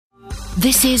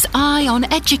This is Eye on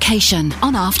Education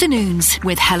on Afternoons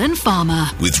with Helen Farmer.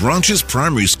 With Ranches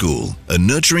Primary School, a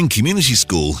nurturing community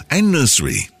school and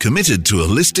nursery committed to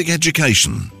holistic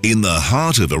education in the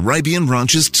heart of Arabian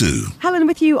Ranches too. Helen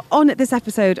with you on this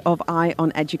episode of Eye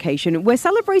on Education. We're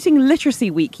celebrating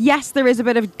Literacy Week. Yes, there is a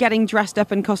bit of getting dressed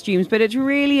up in costumes, but it's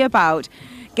really about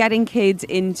getting kids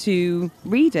into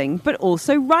reading, but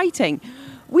also writing.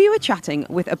 We were chatting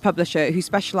with a publisher who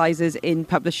specialises in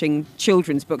publishing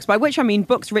children's books, by which I mean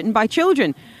books written by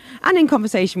children. And in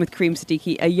conversation with Kareem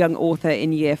Siddiqui, a young author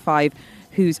in Year 5,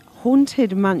 whose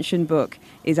Haunted Mansion book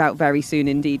is out very soon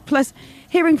indeed. Plus,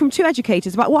 hearing from two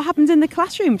educators about what happens in the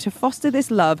classroom to foster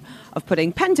this love of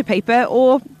putting pen to paper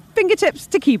or fingertips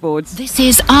to keyboards. This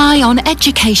is Eye on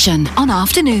Education on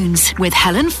Afternoons with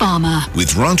Helen Farmer.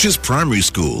 With Ranches Primary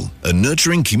School, a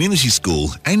nurturing community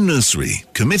school and nursery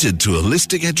committed to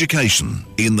holistic education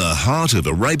in the heart of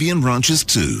Arabian Ranches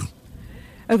too.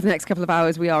 Over the next couple of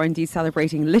hours, we are indeed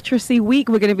celebrating Literacy Week.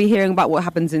 We're going to be hearing about what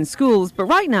happens in schools. But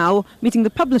right now, meeting the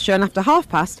publisher, and after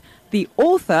past, the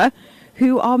author,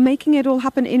 who are making it all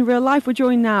happen in real life. We're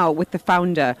joined now with the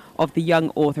founder of the Young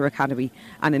Author Academy,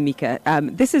 Anna Mika.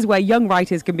 This is where young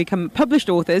writers can become published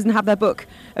authors and have their book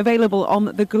available on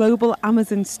the global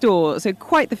Amazon store. So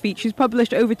quite the feat. She's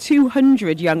published over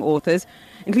 200 young authors,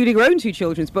 including her own 2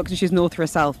 children's books, and she's an author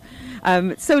herself.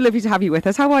 It's so lovely to have you with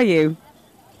us. How are you?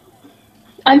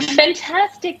 I'm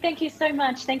fantastic. Thank you so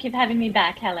much. Thank you for having me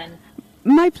back, Helen.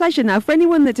 My pleasure. Now, for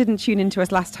anyone that didn't tune into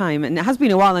us last time, and it has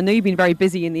been a while, I know you've been very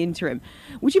busy in the interim,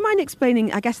 would you mind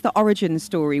explaining, I guess, the origin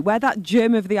story, where that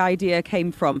germ of the idea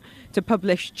came from to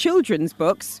publish children's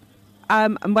books?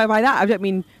 And by that, I don't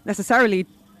mean necessarily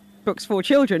books for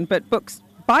children, but books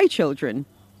by children.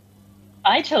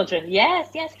 By children,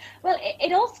 yes. Well,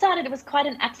 it all started, it was quite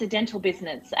an accidental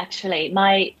business, actually.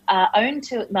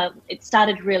 It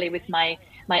started really with my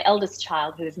eldest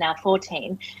child, who is now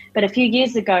 14. But a few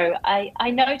years ago, I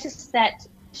noticed that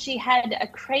she had a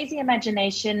crazy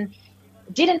imagination,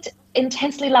 didn't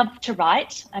intensely love to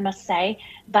write, I must say,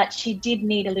 but she did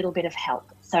need a little bit of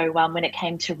help. So when it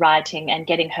came to writing and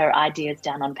getting her ideas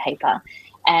down on paper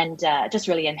and just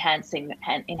really enhancing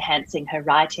her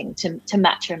writing to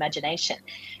match her imagination.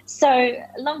 So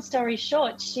long story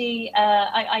short,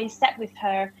 I sat with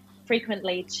her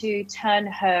frequently to turn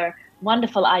her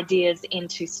wonderful ideas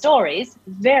into stories,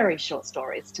 very short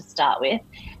stories to start with.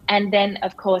 And then,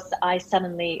 of course, I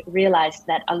suddenly realized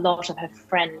that a lot of her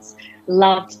friends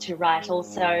loved to write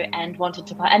also and wanted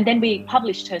to, and then we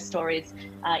published her stories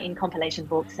in compilation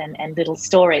books and little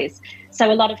stories.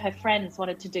 So a lot of her friends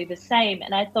wanted to do the same.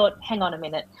 And I thought, hang on a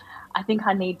minute, I think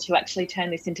I need to actually turn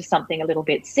this into something a little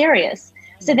bit serious.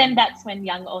 So then that's when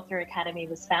Young Author Academy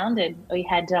was founded. We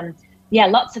had,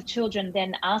 lots of children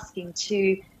then asking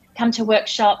to come to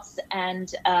workshops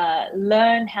and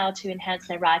learn how to enhance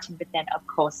their writing, but then, of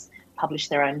course, publish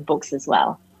their own books as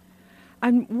well.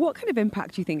 And what kind of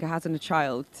impact do you think it has on a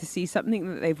child to see something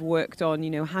that they've worked on,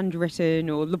 handwritten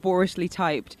or laboriously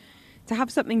typed, to have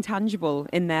something tangible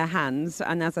in their hands?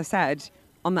 And as I said,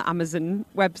 on the Amazon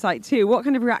website too. What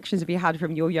kind of reactions have you had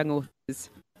from your young authors?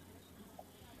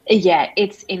 Yeah,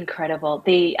 it's incredible.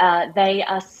 They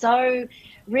are so...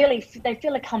 really, they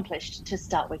feel accomplished to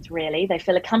start with, really. They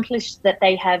feel accomplished that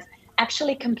they have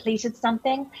actually completed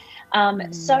something.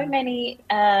 So many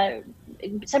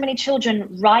children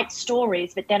write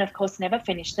stories, but then, of course, never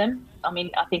finish them. I mean,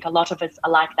 I think a lot of us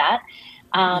are like that.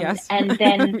 Yes. And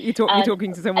then... You're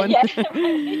talking to someone.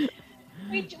 Yeah.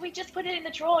 We just put it in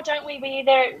the drawer, don't we?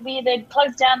 We either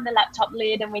close down the laptop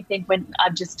lid and we think,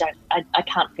 I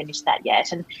can't finish that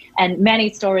yet. And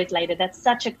many stories later, that's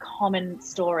such a common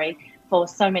story for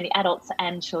so many adults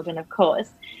and children, of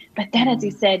course. But then, as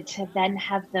you said, to then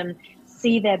have them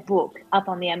see their book up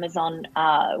on the Amazon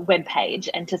webpage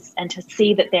and to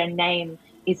see that their name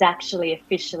is actually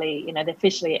officially, they're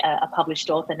officially a published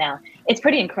author now. It's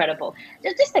pretty incredible.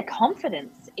 Just their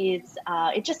confidence is,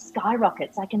 it just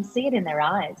skyrockets. I can see it in their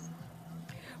eyes.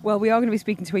 Well, we are going to be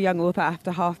speaking to a young author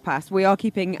after past. We are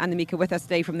keeping Anna Mika with us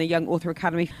today from the Young Author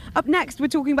Academy. Up next, we're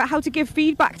talking about how to give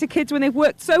feedback to kids when they've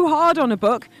worked so hard on a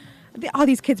book. Are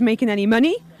these kids making any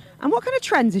money? And what kind of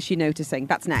trends is she noticing?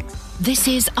 That's next. This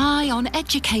is Eye on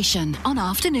Education on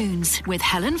Afternoons with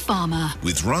Helen Farmer.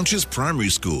 With Ranches Primary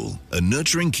School, a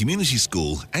nurturing community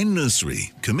school and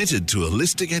nursery committed to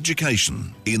holistic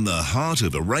education in the heart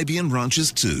of Arabian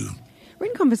Ranches too. We're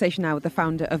in conversation now with the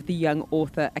founder of the Young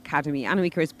Author Academy. Anna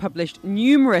Mika has published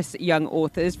numerous young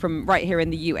authors from right here in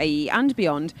the UAE and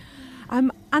beyond.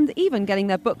 And even getting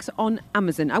their books on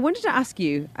Amazon. I wanted to ask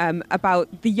you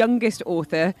about the youngest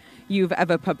author you've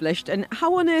ever published, and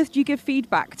how on earth do you give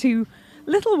feedback to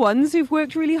little ones who've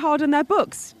worked really hard on their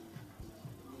books?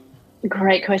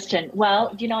 Great question.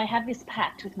 Well, I have this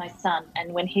pact with my son,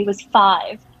 and when he was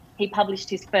 5, he published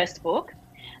his first book.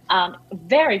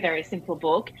 Very, very simple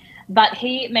book, but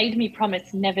he made me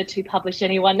promise never to publish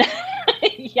anyone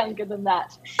younger than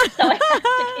that. So I have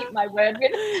to keep my word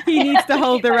with him. He needs to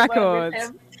hold the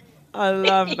records. I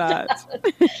love that.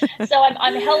 So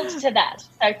I'm held to that.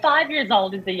 So 5 years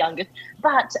old is the youngest,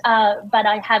 but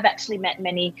I have actually met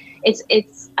many.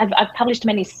 I've published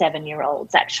many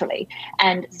 7-year-olds actually,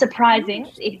 and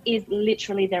surprising, it is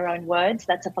literally their own words.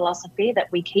 That's a philosophy that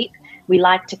we keep. We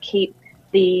like to keep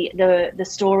the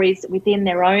stories within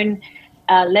their own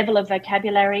level of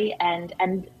vocabulary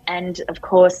and of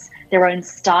course their own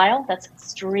style. That's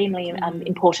extremely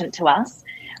important to us.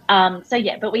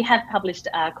 But we have published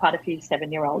quite a few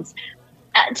 7-year-olds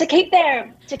to keep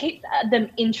them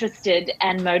interested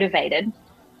and motivated.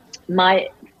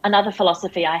 Another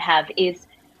philosophy I have is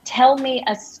tell me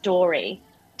a story.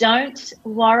 Don't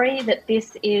worry that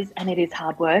this is, and it is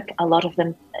hard work. A lot of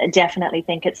them definitely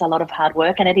think it's a lot of hard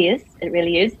work, and it is. It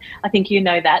really is. I think you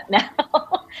know that now.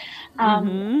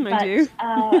 I do.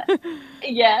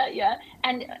 Yeah.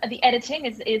 And the editing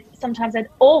is sometimes an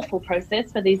awful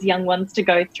process for these young ones to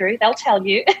go through. They'll tell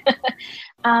you.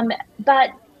 But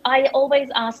I always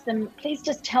ask them, please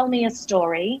just tell me a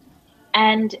story.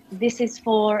 And this is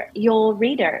for your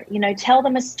reader. Tell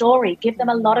them a story. Give them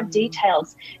a lot of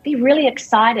details. Be really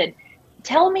excited.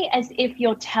 Tell me as if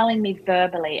you're telling me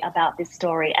verbally about this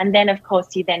story. And then, of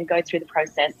course, you then go through the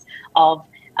process of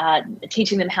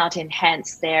teaching them how to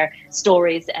enhance their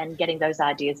stories and getting those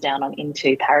ideas down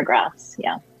into paragraphs.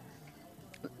 Yeah.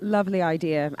 Lovely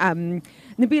idea.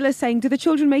 Nabila's saying, do the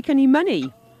children make any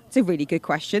money? It's a really good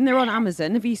question. They're on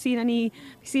Amazon. Have you seen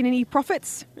any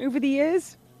profits over the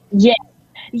years?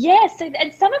 Yes.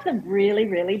 And some of them really,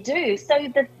 really do.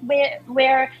 So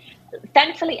we're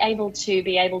thankfully able to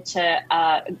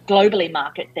globally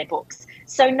market their books.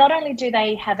 So not only do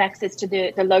they have access to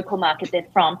the local market they're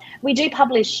from, we do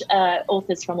publish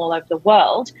authors from all over the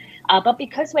world, but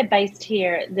because we're based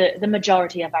here, the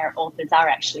majority of our authors are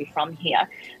actually from here.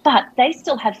 But they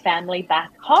still have family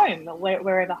back home,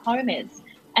 wherever home is.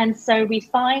 And so we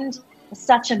find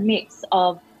such a mix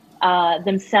of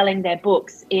them selling their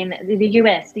books in the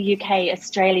US, the UK,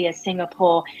 Australia,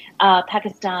 Singapore,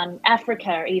 Pakistan,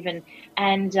 Africa even,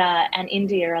 and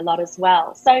India a lot as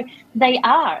well. So they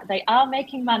are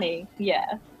making money.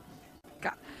 Yeah.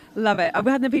 Love it. I've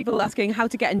had the people asking how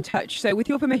to get in touch. So with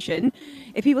your permission,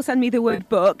 if people send me the word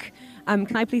book,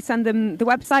 can I please send them the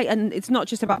website? And it's not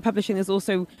just about publishing. There's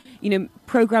also,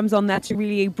 programs on there to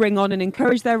really bring on and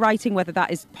encourage their writing, whether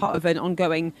that is part of an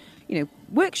ongoing,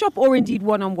 workshop or indeed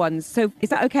one-on-ones. So is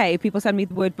that okay? If people send me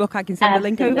the word book, I can send the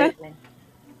link over?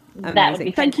 That would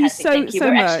be fantastic. Thank you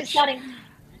so much.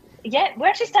 We're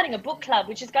actually starting a book club,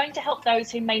 which is going to help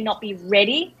those who may not be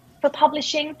ready for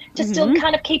publishing to still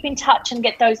kind of keep in touch and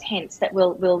get those hints that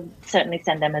we'll certainly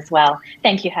send them as well.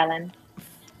 Thank you, Helen.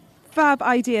 Fab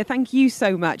idea. Thank you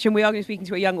so much. And we are going to be speaking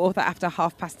to a young author after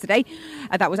past today.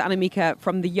 That was Anamika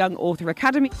from the Young Author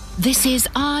Academy. This is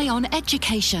Eye on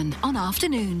Education on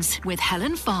Afternoons with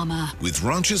Helen Farmer. With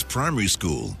Ranches Primary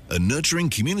School, a nurturing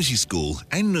community school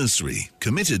and nursery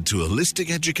committed to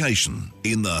holistic education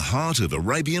in the heart of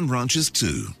Arabian Ranches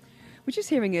too. We're just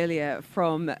hearing earlier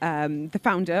from the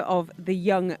founder of the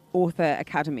Young Author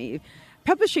Academy,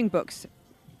 publishing books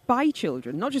by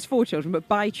children, not just for children, but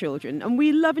by children. And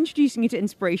we love introducing you to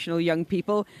inspirational young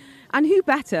people. And who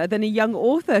better than a young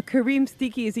author? Kareem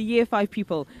Siddiqui is a Year 5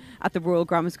 pupil at the Royal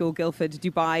Grammar School, Guildford,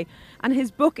 Dubai. And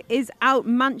his book is out,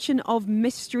 Mansion of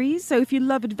Mysteries. So if you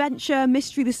love adventure,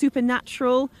 mystery, the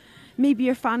supernatural, maybe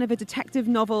you're a fan of a detective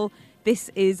novel,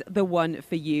 this is the one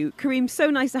for you. Kareem, so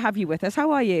nice to have you with us.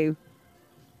 How are you?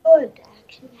 Good,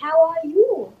 actually. How are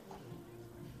you?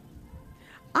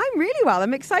 I'm really well.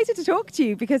 I'm excited to talk to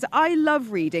you because I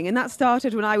love reading, and that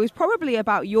started when I was probably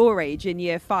about your age in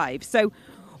Year 5. So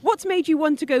what's made you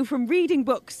want to go from reading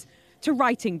books to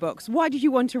writing books? Why did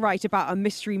you want to write about a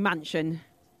mystery mansion?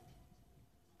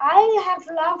 I have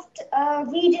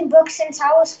loved reading books since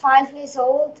I was 5 years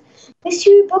old.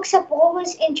 Mystery books have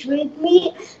always intrigued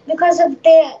me because of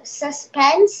their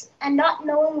suspense and not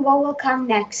knowing what will come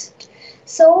next.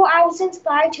 So I was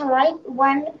inspired to write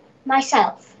one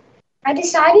myself. I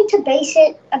decided to base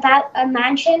it about a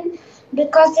mansion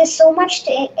because there's so much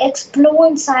to explore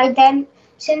inside them.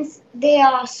 Since they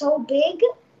are so big,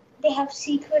 they have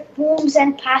secret rooms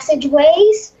and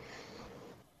passageways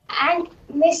and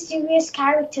mysterious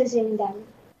characters in them.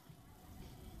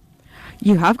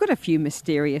 You have got a few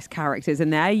mysterious characters in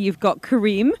there. You've got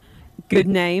Kareem, Good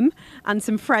name, and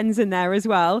some friends in there as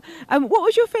well. What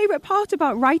was your favourite part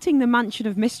about writing The Mansion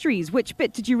of Mysteries? Which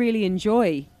bit did you really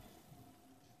enjoy?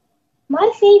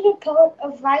 My favorite part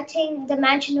of writing The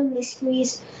Mansion of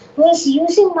Mysteries was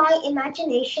using my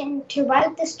imagination to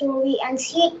write the story and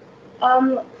see it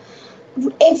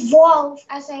evolve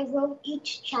as I wrote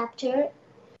each chapter.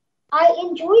 I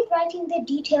enjoyed writing the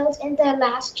details in the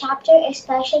last chapter,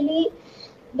 especially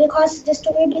because the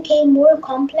story became more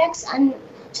complex and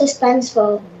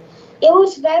suspenseful. It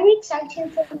was very exciting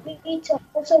for me to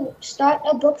also start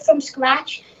a book from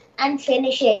scratch and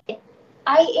finish it.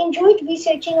 I enjoyed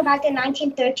researching about the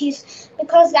 1930s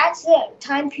because that's the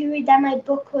time period that my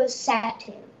book was set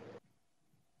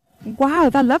in. Wow,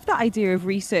 I love that idea of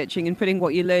researching and putting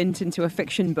what you learned into a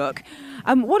fiction book.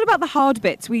 What about the hard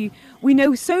bits? We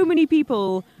know so many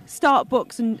people start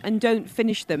books and don't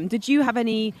finish them. Did you have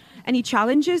any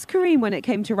challenges, Kareem, when it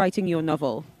came to writing your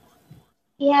novel?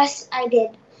 Yes, I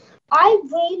did. I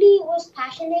really was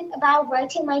passionate about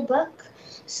writing my book,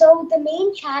 so the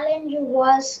main challenge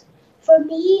for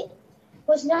me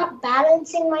was not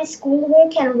balancing my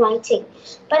schoolwork and writing,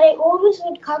 but I always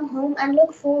would come home and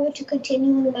look forward to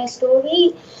continuing my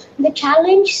story. The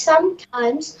challenge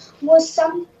sometimes was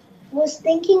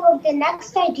thinking of the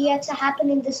next idea to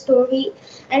happen in the story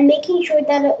and making sure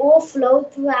that it all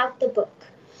flowed throughout the book.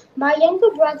 My younger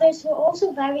brothers were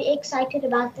also very excited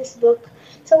about this book,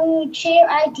 so we would share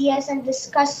ideas and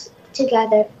discuss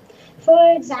together.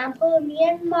 For example, me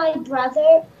and my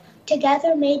brother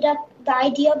together made up the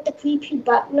idea of the creepy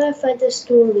butler for the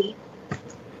story.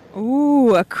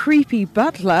 Ooh, a creepy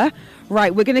butler.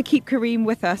 Right, we're going to keep Kareem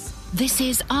with us. This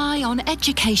is Eye on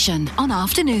Education on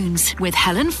Afternoons with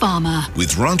Helen Farmer.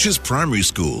 With Ranches Primary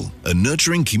School, a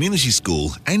nurturing community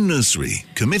school and nursery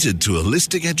committed to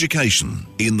holistic education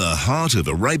in the heart of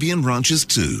Arabian Ranches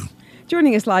too.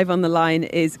 Joining us live on the line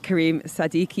is Kareem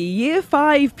Siddiqui, Year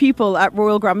 5 pupil at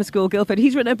Royal Grammar School, Guildford.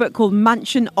 He's written a book called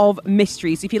Mansion of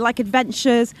Mysteries. If you like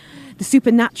adventures, the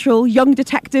supernatural, young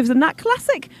detectives and that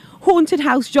classic haunted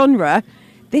house genre,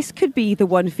 this could be the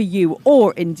one for you,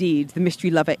 or indeed the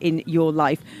mystery lover in your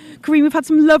life. Kareem, we've had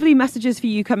some lovely messages for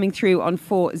you coming through on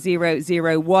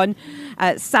 4001.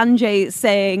 Sanjay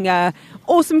saying,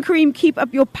 awesome, Kareem, keep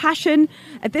up your passion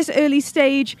at this early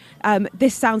stage.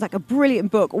 This sounds like a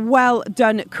brilliant book. Well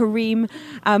done, Kareem.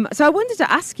 So I wanted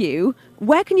to ask you,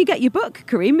 where can you get your book,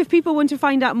 Kareem, if people want to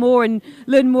find out more and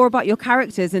learn more about your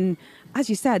characters? And as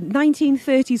you said,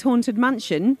 1930s haunted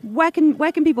mansion, where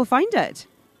can people find it?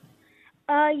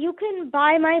 You can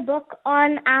buy my book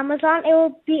on Amazon. It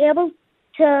will be able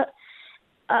to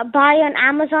buy on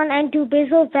Amazon and do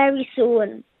Bizzle very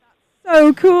soon.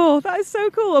 So cool. That is so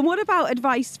cool. And what about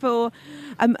advice for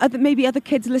other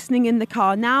kids listening in the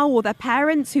car now, or their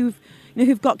parents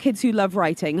who've got kids who love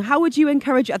writing? How would you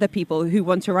encourage other people who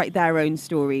want to write their own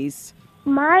stories?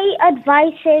 My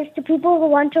advice is to people who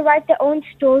want to write their own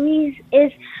stories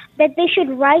is that they should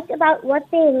write about what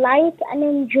they like and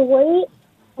enjoy,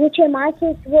 which in my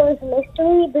case was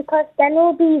mystery, because then it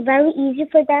will be very easy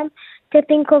for them to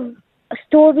think of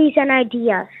stories and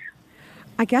ideas.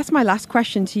 I guess my last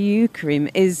question to you, Kareem,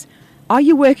 is, are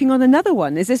you working on another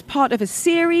one? Is this part of a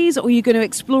series, or are you going to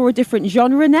explore a different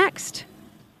genre next?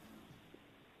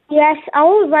 Yes, I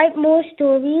will write more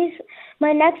stories.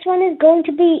 My next one is going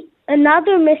to be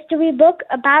another mystery book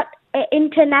about an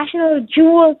international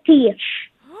jewel thief.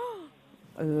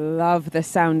 Love the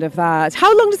sound of that.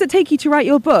 How long does it take you to write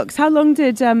your books? How long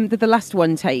did the last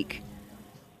one take?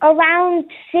 Around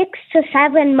 6 to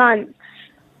 7 months.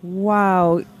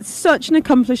 Wow, such an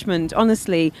accomplishment,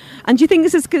 honestly. And do you think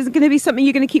this is going to be something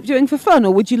you're going to keep doing for fun,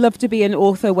 or would you love to be an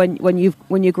author when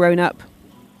you're grown up?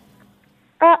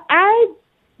 I'd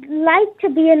like to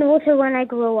be an author when I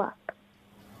grow up.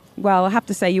 Well, I have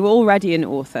to say, you're already an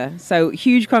author, so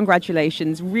huge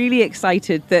congratulations. Really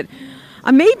excited that I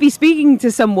may be speaking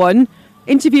to someone,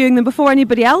 interviewing them before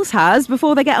anybody else has,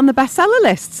 before they get on the bestseller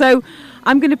list. So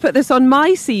I'm going to put this on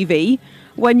my CV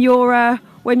when you're on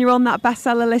that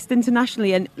bestseller list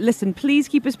internationally. And listen, please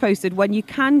keep us posted when you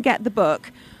can get the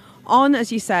book on,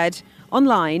 as you said,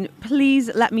 online.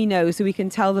 Please let me know so we can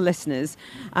tell the listeners.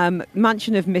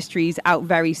 Mansion of Mysteries out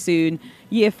very soon.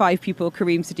 Year 5 pupil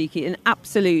Kareem Siddiqui, an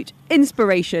absolute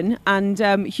inspiration,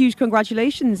 and huge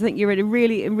congratulations. I think you're a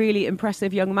really, really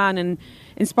impressive young man and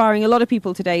inspiring a lot of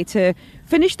people today to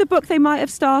finish the book they might have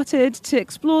started, to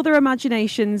explore their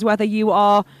imaginations, whether you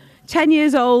are 10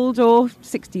 years old or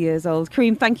 60 years old.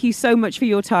 Kareem, thank you so much for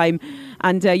your time,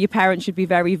 and your parents should be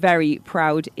very, very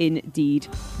proud indeed.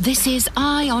 This is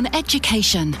Eye on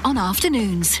Education on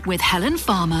Afternoons with Helen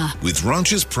Farmer. With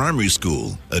Ranches Primary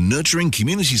School, a nurturing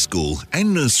community school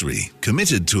and nursery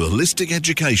committed to holistic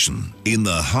education in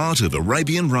the heart of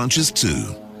Arabian Ranches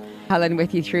too. Helen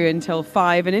with you through until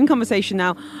 5. And in conversation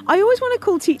now, I always want to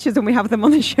call teachers when we have them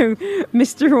on the show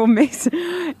Mr. or Miss.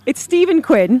 It's Stephen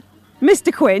Quinn,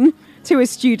 Mr. Quinn, to his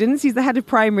students. He's the head of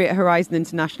primary at Horizon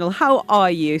International. How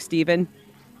are you, Stephen?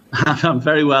 I'm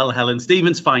very well, Helen.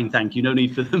 Stephen's fine, thank you. No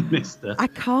need for the Mr. I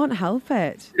can't help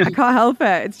it.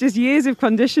 It's just years of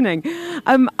conditioning.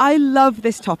 I love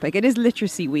this topic. It is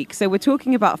Literacy Week. So we're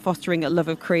talking about fostering a love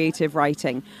of creative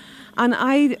writing. And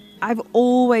I've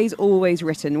always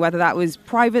written, whether that was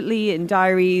privately in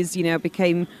diaries,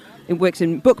 it works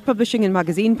in book publishing and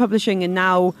magazine publishing, and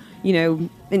now,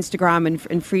 Instagram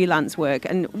and freelance work.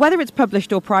 And whether it's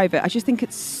published or private, I just think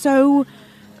it's so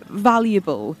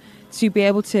valuable to be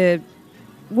able to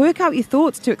work out your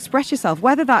thoughts, to express yourself,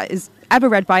 whether that is ever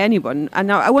read by anyone. And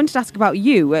now I wanted to ask about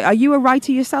you. Are you a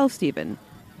writer yourself, Stephen?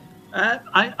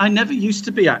 I never used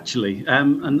to be, actually,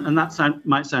 and that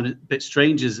might sound a bit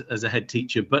strange as a head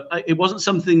teacher, but it wasn't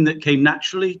something that came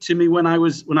naturally to me when I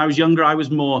was younger. I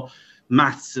was more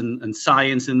maths and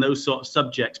science and those sort of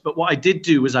subjects. But what I did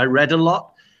do was I read a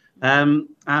lot, and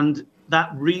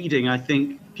that reading, I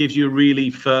think, gives you a really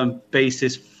firm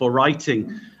basis for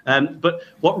writing. But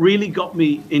what really got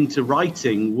me into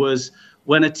writing was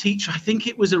when a teacher, I think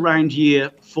it was around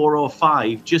year 4 or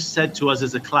 5, just said to us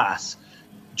as a class,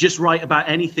 just write about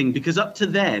anything, because up to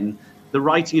then the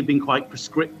writing had been quite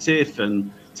prescriptive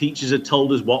and teachers had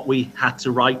told us what we had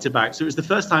to write about. So it was the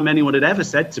first time anyone had ever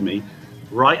said to me,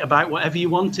 write about whatever you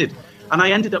wanted. And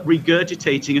I ended up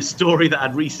regurgitating a story that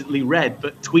I'd recently read,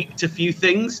 but tweaked a few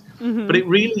things. Mm-hmm. But it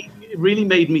really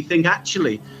made me think,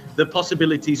 actually, the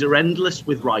possibilities are endless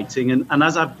with writing. And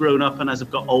as I've grown up and as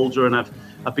I've got older and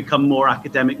I've become more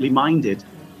academically minded,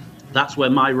 that's where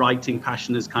my writing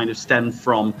passion has kind of stemmed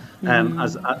from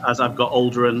as I've got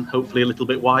older and hopefully a little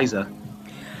bit wiser.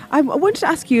 I wanted to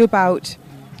ask you about,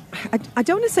 I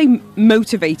don't want to say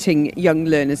motivating young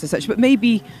learners as such, but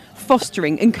maybe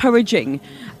fostering, encouraging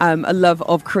a love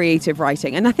of creative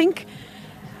writing. And I think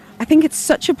it's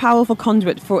such a powerful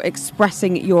conduit for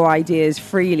expressing your ideas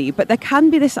freely, but there can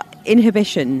be this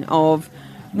inhibition of,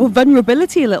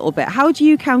 vulnerability a little bit. How do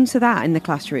you counter that in the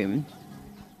classroom?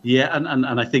 Yeah, and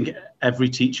I think every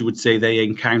teacher would say they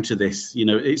encounter this.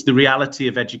 It's the reality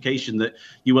of education that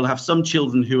you will have some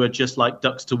children who are just like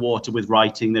ducks to water with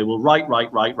writing. They will write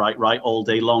all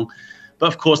day long. But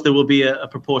of course, there will be a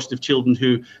proportion of children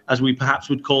who, as we perhaps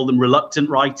would call them, reluctant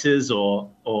writers or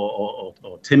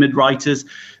timid writers.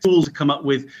 Schools come up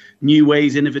with new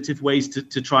ways, innovative ways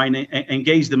to try and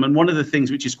engage them. And one of the things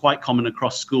which is quite common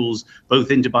across schools, both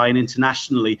in Dubai and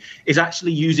internationally, is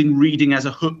actually using reading as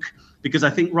a hook. Because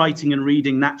I think writing and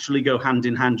reading naturally go hand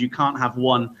in hand. You can't have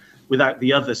one without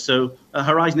the other. So at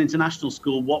Horizon International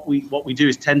School, what we do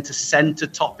is tend to center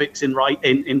topics in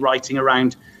writing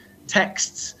around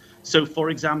texts. So,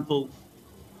 for example,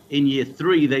 in year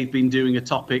 3, they've been doing a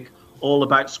topic all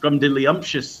about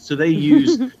Scrumdiddlyumptious. So they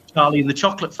use Charlie and the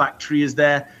Chocolate Factory as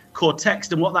their core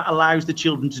text. And what that allows the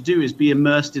children to do is be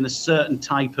immersed in a certain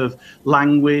type of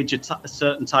language, a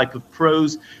certain type of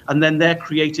prose, and then their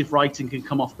creative writing can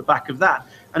come off the back of that.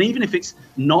 And even if it's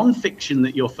non-fiction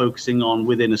that you're focusing on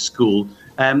within a school,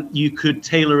 you could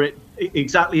tailor it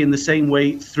exactly in the same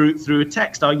way through a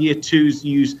text. Our year 2s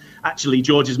use actually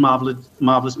George's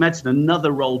Marvelous Medicine,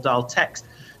 another Roald Dahl text,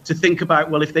 to think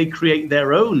about, well, if they create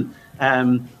their own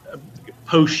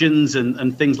potions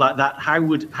and things like that, how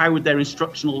would their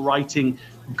instructional writing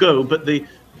go? But the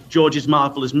George's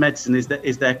Marvelous Medicine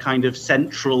is their kind of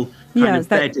central kind of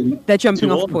bedding. Their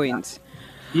jumping off point.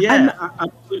 Yeah,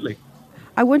 absolutely.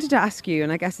 I wanted to ask you,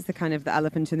 and I guess it's the kind of the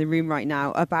elephant in the room right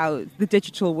now, about the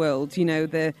digital world,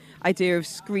 the idea of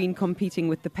screen competing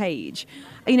with the page.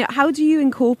 How do you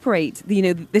incorporate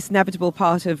this inevitable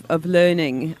part of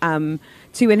learning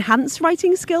to enhance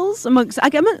writing skills amongst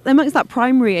that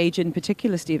primary age in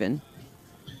particular, Stephen?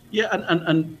 Yeah,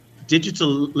 and digital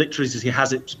literacy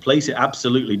has its place. It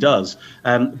absolutely does.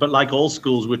 But like all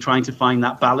schools, we're trying to find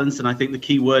that balance. And I think the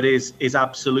key word is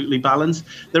absolutely balance.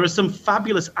 There are some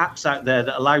fabulous apps out there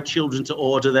that allow children to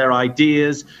order their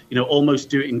ideas, almost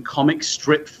do it in comic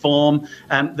strip form,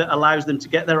 that allows them to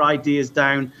get their ideas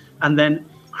down and then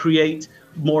create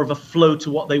more of a flow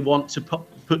to what they want to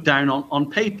put down on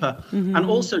paper. Mm-hmm. And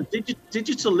also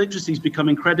digital literacy has become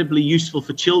incredibly useful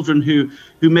for children who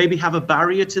maybe have a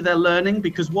barrier to their learning,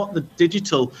 because what the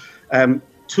digital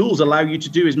tools allow you to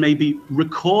do is maybe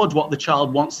record what the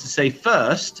child wants to say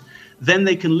first, then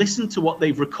they can listen to what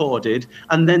they've recorded,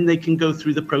 and then they can go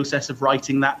through the process of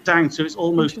writing that down. So it's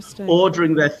almost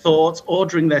ordering their thoughts,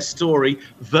 ordering their story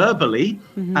verbally,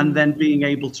 and then being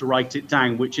able to write it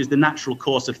down, which is the natural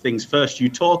course of things. First you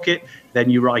talk it, then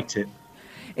you write it.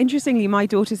 Interestingly, my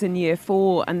daughter's in year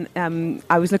 4, and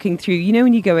I was looking through, you know,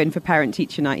 when you go in for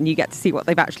parent-teacher night and you get to see what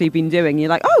they've actually been doing, you're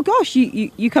like, oh gosh,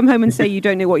 you come home and say you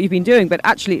don't know what you've been doing, but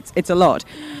actually it's a lot.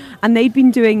 And they'd been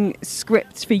doing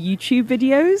scripts for YouTube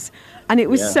videos, and it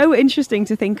was so interesting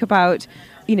to think about,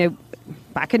 you know,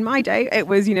 back in my day, it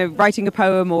was, you know, writing a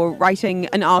poem or writing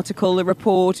an article, a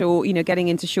report, or, you know, getting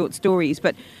into short stories.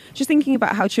 But just thinking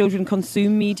about how children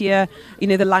consume media, you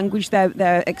know, the language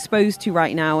they're exposed to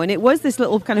right now. And it was this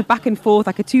little kind of back and forth,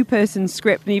 like a 2-person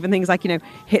script, and even things like, you know,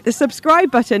 hit the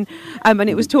subscribe button. And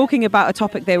it was talking about a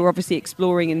topic they were obviously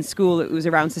exploring in school. It was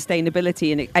around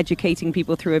sustainability and educating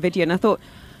people through a video. And I thought,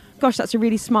 gosh, that's a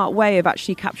really smart way of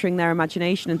actually capturing their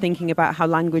imagination and thinking about how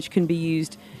language can be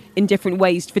used in different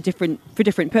ways for different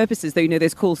purposes, though, you know,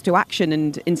 there's calls to action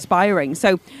and inspiring.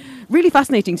 So really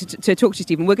fascinating to talk to you,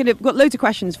 Stephen. We've got loads of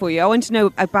questions for you. I want to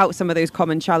know about some of those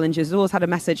common challenges. I always had a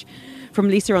message from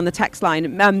Lisa on the text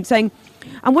line saying,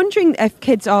 I'm wondering if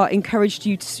kids are encouraged to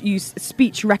use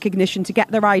speech recognition to get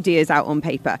their ideas out on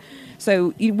paper.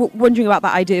 So you're wondering about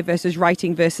that idea versus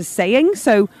writing versus saying.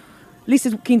 So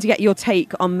Lisa's keen to get your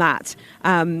take on that,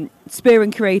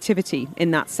 spurring creativity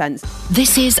in that sense.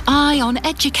 This is Eye on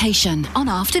Education on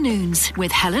Afternoons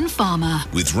with Helen Farmer.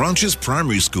 With Ranches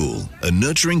Primary School, a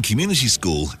nurturing community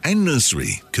school and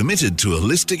nursery committed to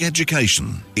holistic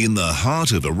education in the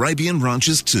heart of Arabian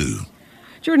Ranches too.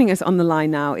 Joining us on the line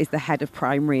now is the head of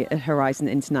primary at Horizon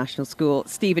International School,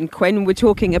 Stephen Quinn. We're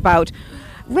talking about,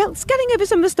 well, it's getting over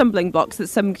some of the stumbling blocks that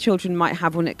some children might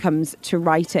have when it comes to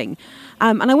writing.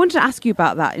 And I wanted to ask you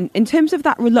about that. In terms of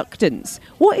that reluctance,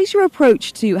 what is your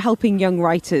approach to helping young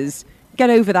writers get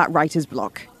over that writer's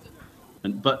block?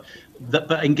 But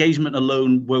engagement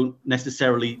alone won't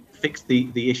necessarily fix the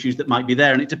issues that might be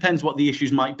there. And it depends what the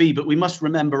issues might be. But we must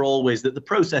remember always that the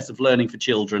process of learning for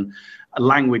children,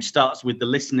 language starts with the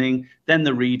listening, then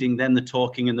the reading, then the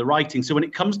talking and the writing. So when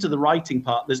it comes to the writing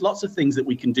part, there's lots of things that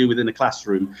we can do within a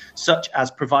classroom, such as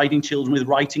providing children with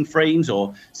writing frames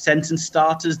or sentence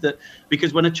starters,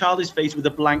 because when a child is faced with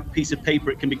a blank piece of paper,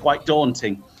 it can be quite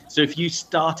daunting. So if you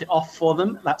start it off for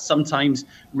them, that sometimes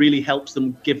really helps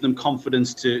them, give them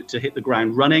confidence to hit the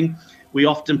ground running. We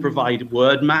often provide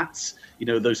word mats, you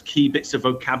know, those key bits of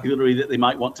vocabulary that they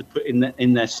might want to put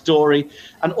in their story.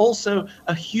 And also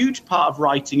a huge part of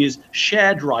writing is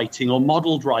shared writing or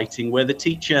modeled writing, where the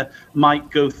teacher might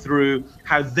go through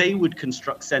how they would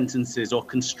construct sentences or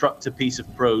construct a piece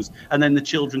of prose, and then the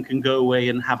children can go away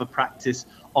and have a practice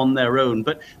on their own.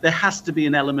 But there has to be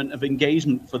an element of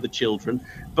engagement for the children.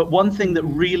 But one thing that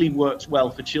really works well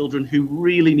for children who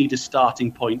really need a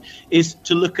starting point is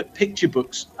to look at picture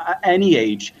books at any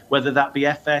age, whether that be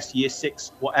FS, Year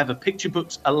 6, whatever. Picture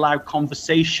books allow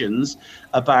conversations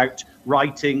about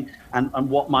writing and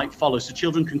what might follow. So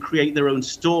children can create their own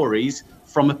stories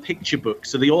from a picture book.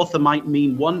 So the author might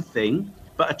mean one thing,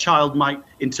 but a child might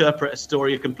interpret a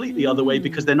story a completely other way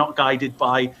because they're not guided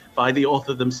by the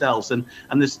author themselves. And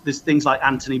there's things like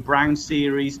Anthony Brown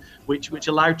series, which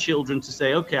allow children to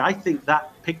say, okay, I think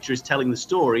that picture is telling the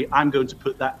story, I'm going to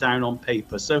put that down on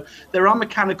paper. So there are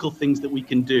mechanical things that we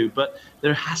can do, but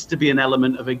there has to be an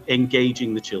element of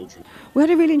engaging the children. We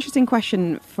had a really interesting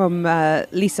question from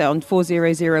Lisa on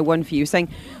 4001 for you, saying,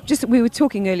 we were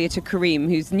talking earlier to Kareem,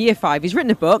 who's in year 5. He's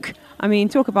written a book. I mean,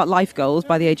 talk about life goals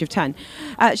by the age of 10.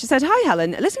 She said, hi,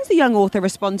 Helen. Listening to the young author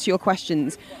respond to your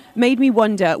questions made me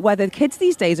wonder whether kids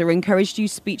these days are encouraged to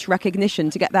use speech recognition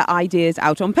to get their ideas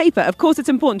out on paper. Of course, it's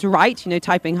important to write,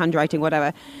 typing, handwriting,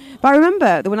 whatever. But I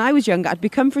remember that when I was younger, I'd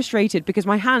become frustrated because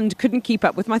my hand couldn't keep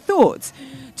up with my thoughts.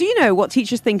 Do you know what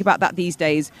teachers think about that these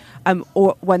days,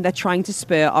 or when they're trying to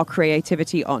spur our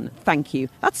creativity on? Thank you.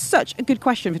 That's such a good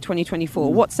question for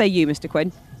 2024. What say you, Mr.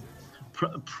 Quinn?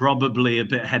 Probably a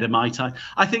bit ahead of my time.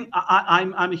 I think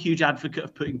I'm a huge advocate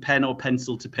of putting pen or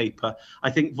pencil to paper. I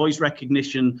think voice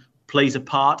recognition plays a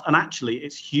part, and actually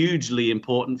it's hugely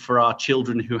important for our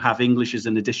children who have English as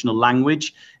an additional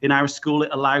language in our school. It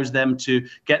allows them to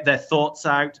get their thoughts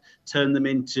out, turn them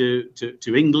into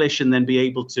English, and then be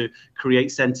able to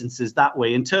create sentences that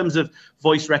way. In terms of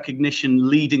voice recognition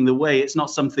leading the way, it's not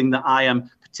something that I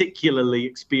am particularly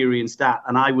experienced at,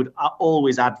 and I would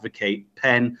always advocate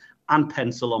pen and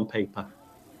pencil on paper.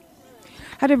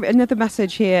 had another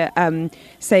message here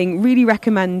saying, really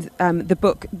recommend the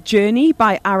book Journey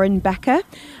by Aaron Becker.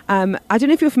 I don't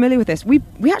know if you're familiar with this.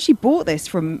 We actually bought this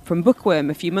from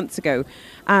Bookworm a few months ago,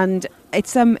 and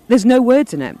it's there's no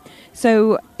words in it.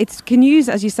 So it can use,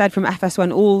 as you said, from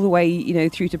FS1 all the way,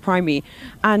 through to primary.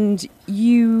 And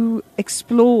you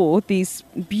explore these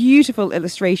beautiful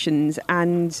illustrations,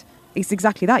 and it's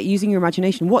exactly that, using your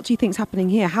imagination. What do you think's happening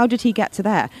here? How did he get to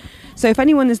there? So if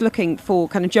anyone is looking for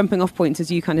kind of jumping off points,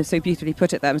 as you kind of so beautifully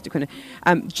put it there, Mr.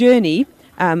 Quinn, Journey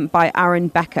by Aaron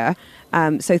Becker.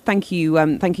 So thank you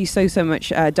so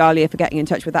much, Dahlia, for getting in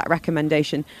touch with that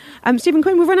recommendation. Stephen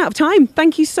Quinn, we've run out of time.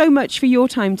 Thank you so much for your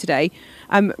time today.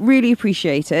 Really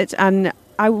appreciate it. And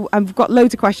I've got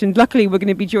loads of questions. Luckily, we're going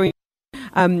to be joined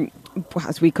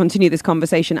as we continue this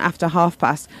conversation after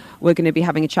past. We're going to be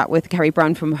having a chat with Kerry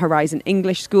Brown from Horizon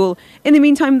English School. In the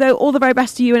meantime, though, all the very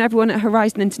best to you and everyone at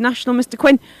Horizon International, Mr.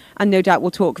 Quinn, and no doubt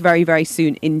we'll talk very, very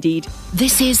soon indeed.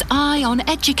 This is Eye on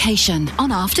Education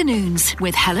on Afternoons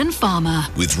with Helen Farmer.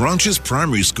 With Ranches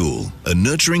Primary School, a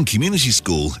nurturing community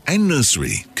school and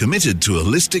nursery committed to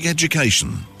holistic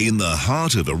education in the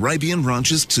heart of Arabian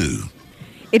Ranches too.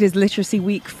 It is Literacy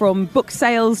Week, from book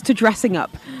sales to dressing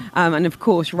up, and of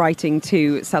course writing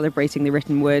to celebrating the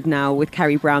written word now with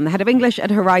Kerry Brown, the head of English at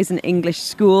Horizon English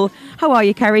School. How are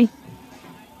you, Kerry?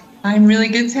 I'm really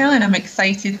good, Helen. I'm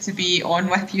excited to be on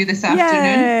with you this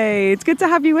afternoon. Yay! It's good to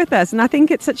have you with us. And I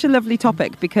think it's such a lovely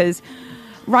topic because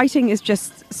writing is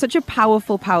just such a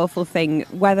powerful, powerful thing.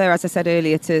 Whether, as I said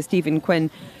earlier to Stephen Quinn,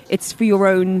 it's for your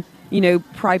own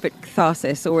private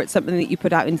catharsis, or it's something that you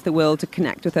put out into the world to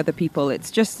connect with other people.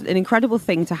 It's just an incredible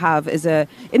thing to have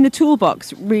in the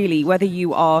toolbox, really, whether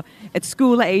you are at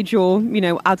school age or,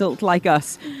 adult like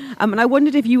us. And I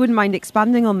wondered if you wouldn't mind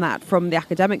expanding on that from the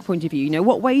academic point of view.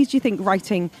 What ways do you think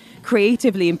writing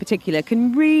creatively in particular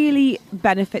can really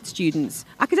benefit students,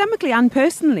 academically and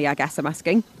personally, I guess I'm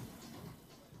asking?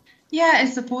 Yeah, I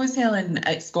suppose, Helen,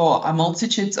 it's got a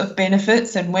multitude of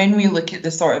benefits. And when we look at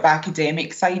the sort of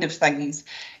academic side of things,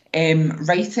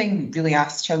 writing really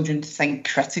asks children to think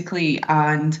critically,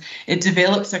 and it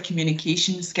develops their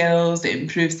communication skills, it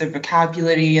improves their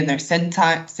vocabulary and their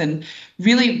syntax. And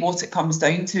really what it comes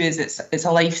down to is it's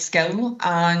a life skill,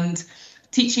 and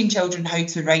teaching children how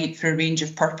to write for a range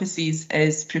of purposes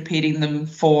is preparing them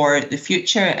for the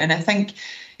future. And I think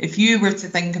if you were to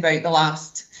think about the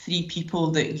last 3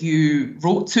 people that you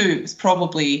wrote to, it was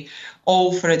probably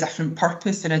all for a different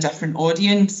purpose and a different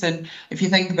audience. And if you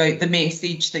think about the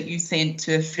message that you sent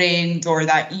to a friend, or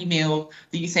that email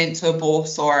that you sent to a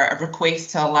boss, or a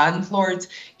request to a landlord,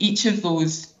 each of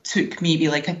those took maybe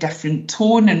like a different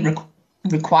tone and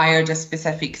required a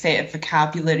specific set of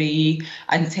vocabulary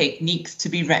and techniques to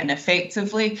be written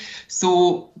effectively.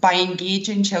 So by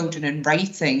engaging children in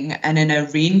writing, and in a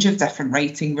range of different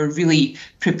writing, we're really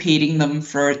preparing them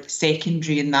for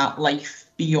secondary and that life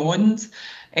beyond.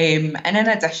 And in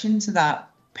addition to that,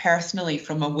 personally,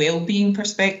 from a well-being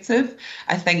perspective,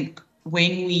 I think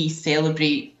when we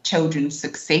celebrate children's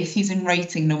successes in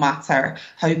writing, no matter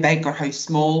how big or how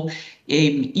small,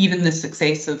 even the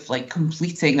success of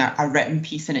completing a written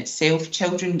piece in itself,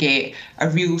 children get a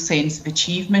real sense of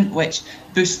achievement, which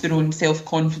boosts their own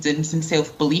self-confidence and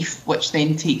self-belief, which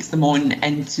then takes them on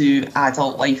into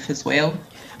adult life as well.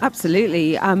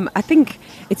 Absolutely. I think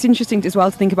it's interesting as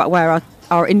well to think about where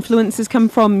our influences come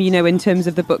from, in terms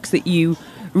of the books that you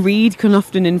read can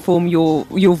often inform your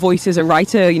voice as a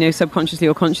writer, subconsciously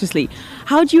or consciously.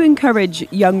 How do you encourage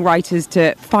young writers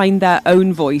to find their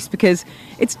own voice? Because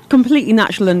it's completely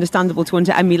natural and understandable to want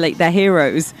to emulate their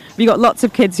heroes. You've got lots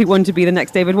of kids who want to be the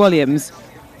next David Walliams.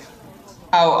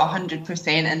 Oh, 100%.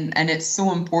 And it's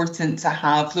so important to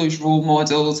have those role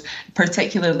models,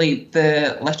 particularly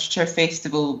the Literature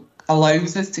Festival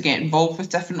allows us to get involved with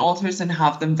different authors and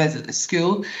have them visit the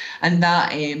school, and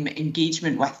that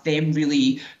engagement with them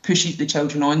really pushes the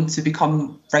children on to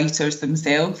become writers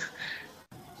themselves.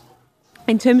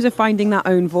 In terms of finding that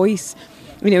own voice,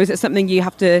 is it something you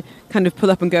have to kind of pull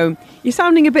up and go, you're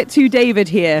sounding a bit too David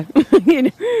here?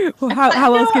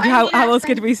 How else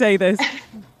could we say this?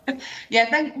 Yeah, I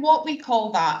think what we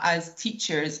call that as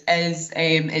teachers is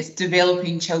it's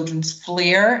developing children's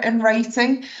flair in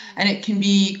writing, and it can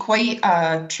be quite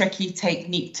a tricky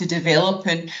technique to develop.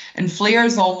 And flair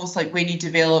is almost like when you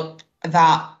develop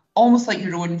that, almost like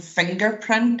your own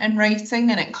fingerprint in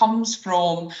writing, and it comes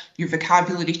from your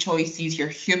vocabulary choices, your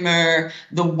humour,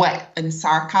 the wit and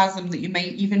sarcasm that you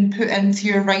might even put into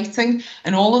your writing,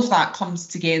 and all of that comes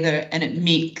together and it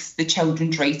makes the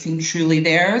children's writing truly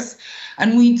theirs.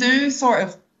 And we do sort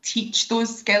of teach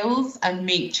those skills and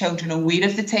make children aware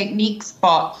of the techniques,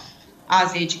 but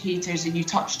as educators, and you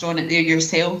touched on it there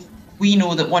yourself, we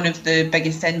know that one of the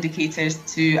biggest indicators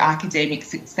to academic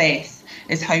success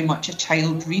is how much a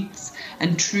child reads.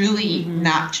 And truly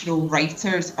natural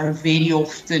writers are very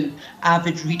often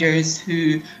avid readers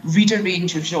who read a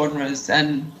range of genres,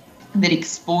 and they're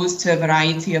exposed to a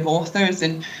variety of authors.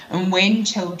 And when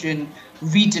children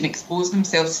read and expose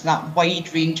themselves to that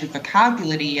wide range of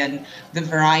vocabulary and the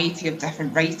variety of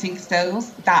different writing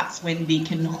styles, that's when they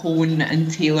can hone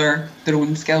and tailor their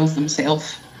own skills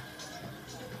themselves.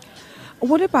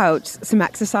 What about some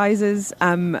exercises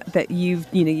that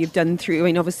you've done through? I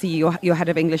mean, obviously you're head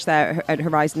of English there at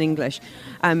Horizon English,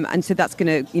 and so that's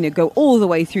going to go all the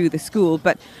way through the school.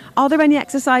 But are there any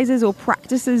exercises or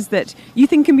practices that you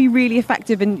think can be really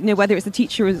effective, and whether it's the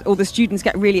teachers or the students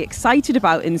get really excited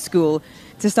about in school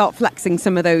to start flexing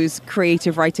some of those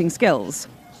creative writing skills?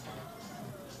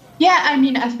 Yeah, I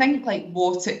mean, I think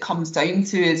what it comes down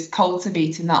to is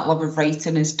cultivating that love of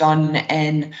writing is done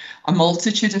in a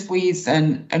multitude of ways.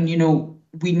 And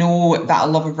we know that a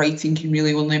love of writing can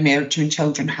really only emerge when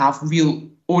children have real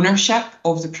ownership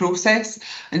of the process.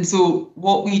 And so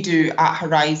what we do at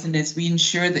Horizon is we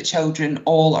ensure that children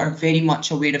all are very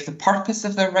much aware of the purpose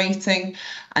of their writing.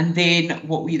 And then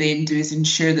what we then do is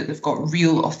ensure that they've got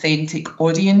real authentic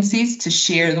audiences to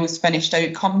share those finished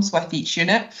outcomes with each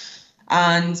unit.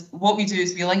 And what we do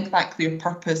is we link that clear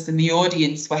purpose and the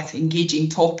audience with engaging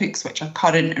topics which are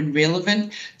current and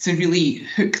relevant to really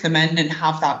hook them in and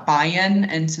have that buy-in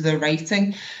into their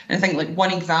writing. And I think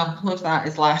one example of that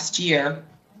is last year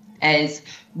is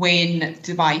when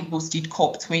Dubai hosted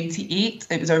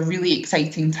COP28. It was a really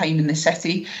exciting time in the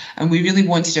city, and we really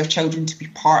wanted our children to be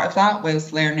part of that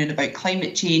whilst learning about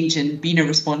climate change and being a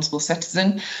responsible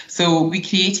citizen. So we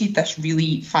created this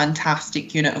really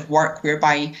fantastic unit of work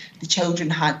whereby the children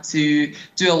had to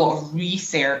do a lot of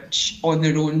research on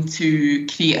their own to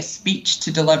create a speech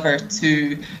to deliver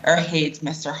to our head,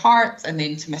 Mr. Hart, and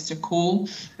then to Mr. Cole.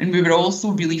 And we were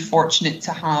also really fortunate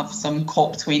to have some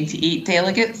COP28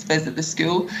 delegates visit the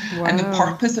school. Wow. And the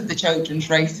purpose of the children's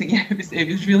writing, it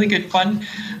was really good fun.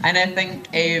 And I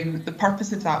think the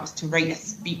purpose of that was to write a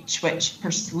speech which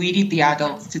persuaded the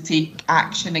adults to take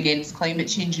action against climate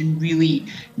change and really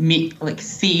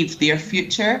save their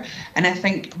future. And I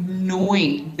think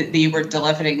knowing that they were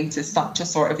delivering to such a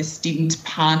sort of esteemed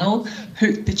panel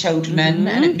hooked the children in,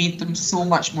 and it made them so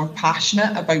much more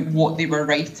passionate about what they were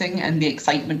writing, and the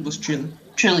excitement was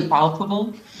truly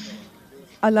palpable.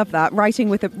 I love that. Writing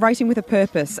with a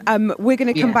purpose. We're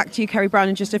going to come back to you, Kerry Brown,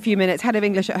 in just a few minutes. Head of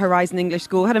English at Horizon English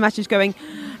School. Had a message going.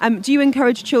 Do you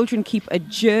encourage children keep a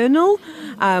journal?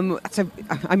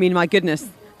 My goodness,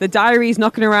 the diary's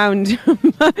knocking around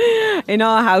in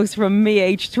our house from me,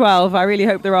 age 12. I really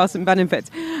hope there are some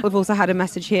benefits. We've also had a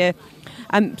message here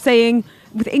saying,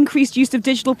 with increased use of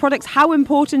digital products, how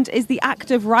important is the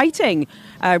act of writing?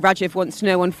 Rajiv wants to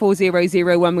know on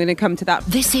 4001. We're going to come to that.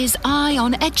 This is Eye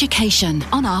on Education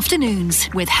on Afternoons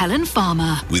with Helen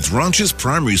Farmer. With Ranches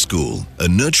Primary School, a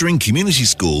nurturing community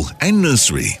school and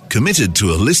nursery committed to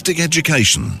holistic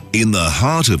education in the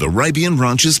heart of Arabian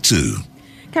Ranches too.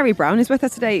 Kerry Brown is with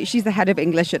us today. She's the head of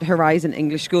English at Horizon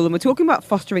English School, and we're talking about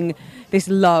fostering this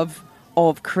love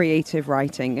of creative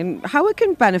writing and how it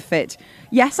can benefit,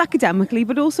 yes, academically,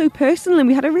 but also personally. And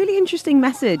we had a really interesting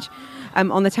message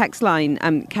on the text line,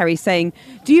 Kerry, saying,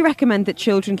 do you recommend that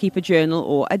children keep a journal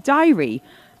or a diary?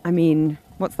 I mean,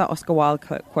 what's that Oscar Wilde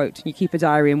quote? You keep a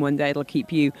diary and one day it'll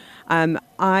keep you.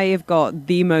 I have got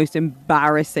the most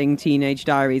embarrassing teenage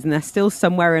diaries, and they're still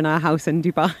somewhere in our house in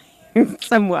Dubai.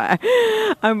 Somewhere.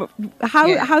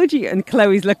 How do you, and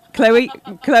Chloe,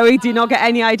 do not get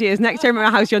any ideas. Next time at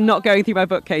my house, you're not going through my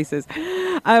bookcases.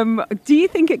 Do you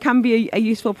think it can be a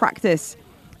useful practice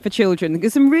for children?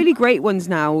 There's some really great ones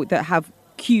now that have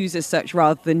cues as such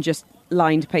rather than just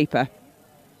lined paper.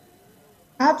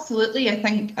 Absolutely. I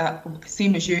think,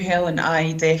 same as you, Helen,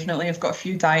 I definitely have got a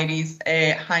few diaries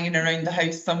hanging around the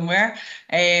house somewhere.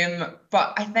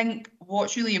 But I think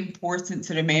what's really important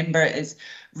to remember is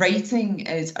writing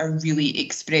is a really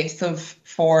expressive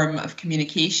form of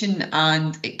communication,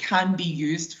 and it can be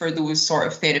used for those sort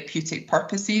of therapeutic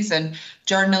purposes. And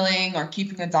journaling or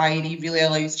keeping a diary really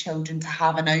allows children to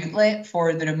have an outlet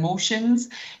for their emotions,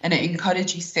 and it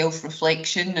encourages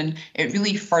self-reflection, and it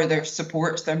really further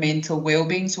supports their mental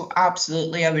well-being. So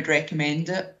absolutely, I would recommend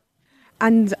it.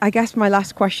 And I guess my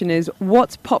last question is,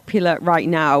 what's popular right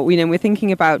now? We're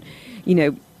thinking about,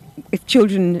 if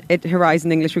children at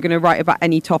Horizon English were going to write about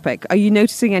any topic, are you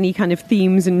noticing any kind of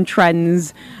themes and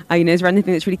trends? Is there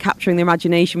anything that's really capturing their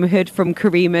imagination? We heard from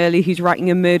Kareem earlier, who's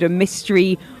writing a murder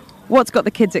mystery. What's got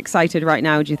the kids excited right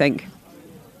now, do you think?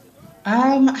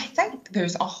 I think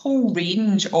there's a whole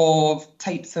range of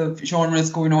types of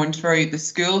genres going on throughout the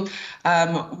school.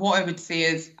 What I would say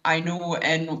is I know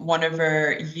in one of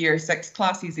our year 6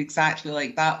 classes exactly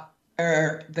like that,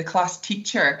 the class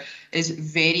teacher is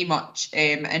very much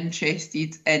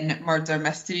interested in murder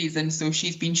mysteries, and so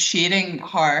she's been sharing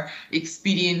her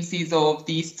experiences of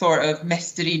these sort of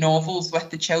mystery novels with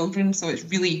the children, so it's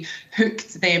really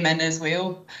hooked them in as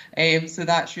well. So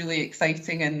that's really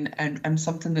exciting and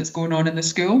something that's going on in the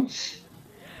school.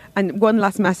 And one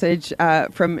last message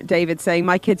from David saying,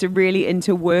 my kids are really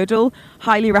into Wordle.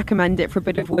 Highly recommend it for a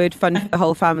bit of word fun for the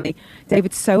whole family.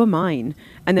 David, so are mine.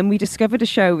 And then we discovered a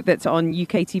show that's on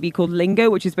UK TV called Lingo,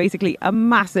 which is basically a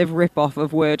massive rip-off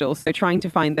of Wordle. So trying to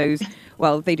find those,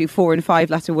 well, they do 4 and 5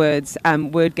 letter words,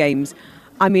 word games.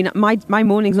 I mean, my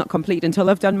morning's not complete until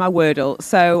I've done my Wordle.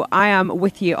 So I am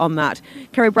with you on that.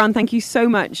 Kerry Brown, thank you so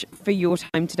much for your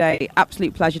time today.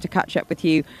 Absolute pleasure to catch up with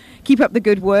you. Keep up the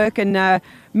good work, and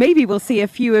maybe we'll see a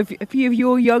few of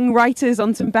your young writers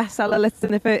on some bestseller lists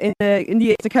in the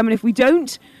years to come. And if we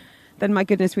don't, then my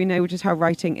goodness, we know just how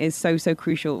writing is so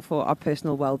crucial for our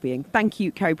personal well-being. Thank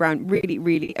you, Kerry Brown. Really,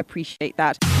 really appreciate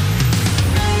that.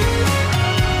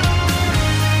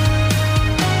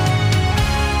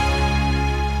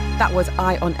 That was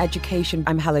Eye on Education.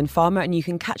 I'm Helen Farmer, and you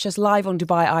can catch us live on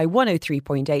Dubai Eye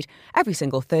 103.8 every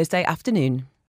single Thursday afternoon.